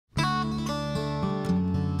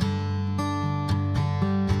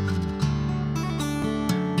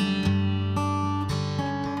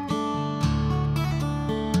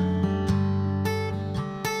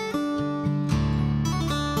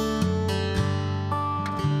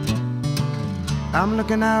I'm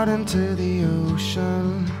looking out into the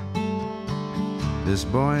ocean, this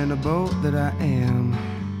boy in a boat that I am.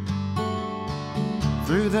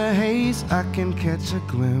 Through the haze I can catch a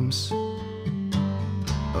glimpse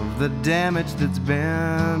of the damage that's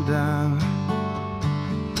been done.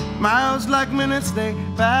 Miles like minutes, they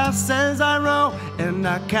pass as I row, and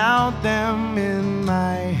I count them in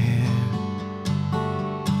my head.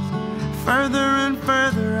 Further and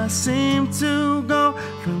further I seem to go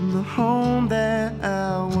from the home that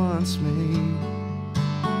I once made.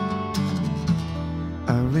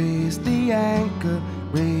 I raise the anchor,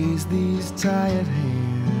 raise these tired hands.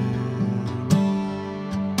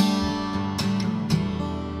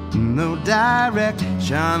 No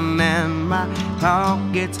direction and my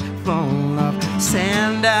pockets full of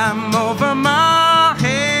sand. I'm over my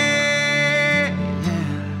head.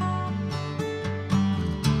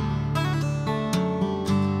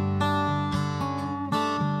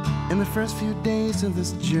 In the first few days of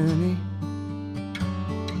this journey,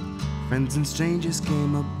 friends and strangers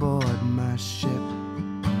came aboard my ship,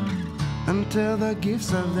 until the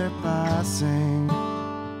gifts of their passing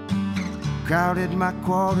crowded my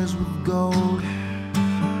quarters with gold.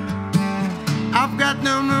 I've got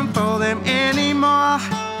no room for them anymore,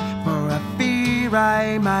 for I fear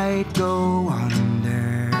I might go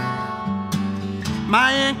under.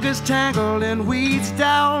 My anchor's tangled in weeds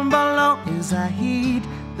down below as I heed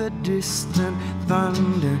the distant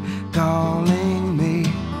thunder calling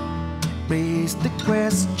me. Raise the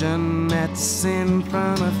question that's in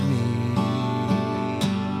front of me.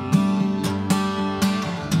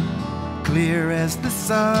 Clear as the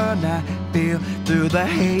sun, I feel through the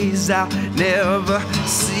haze I'll never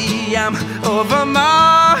see. I'm over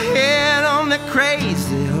my head on the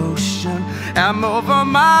crazy ocean. I'm over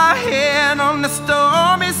my head on the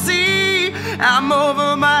stormy sea. I'm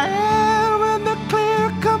over my head with the clear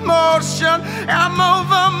commotion. I'm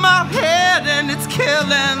over my head and it's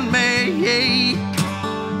killing me.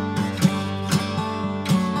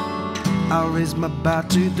 I'll raise my bow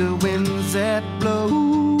to the winds that blow.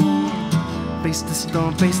 Face the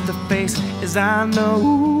storm, face to face, as I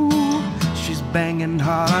know she's banging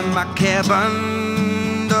hard on my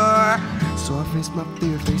cabin door. So I face my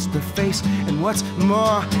fear face to face, and what's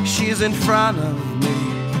more, she's in front of me.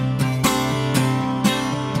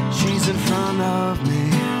 She's in front of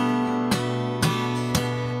me,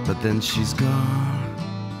 but then she's gone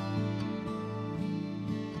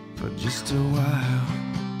for just a while,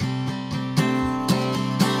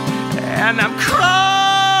 and I'm crying.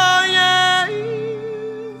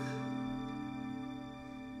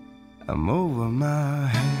 I'm over my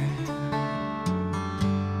head.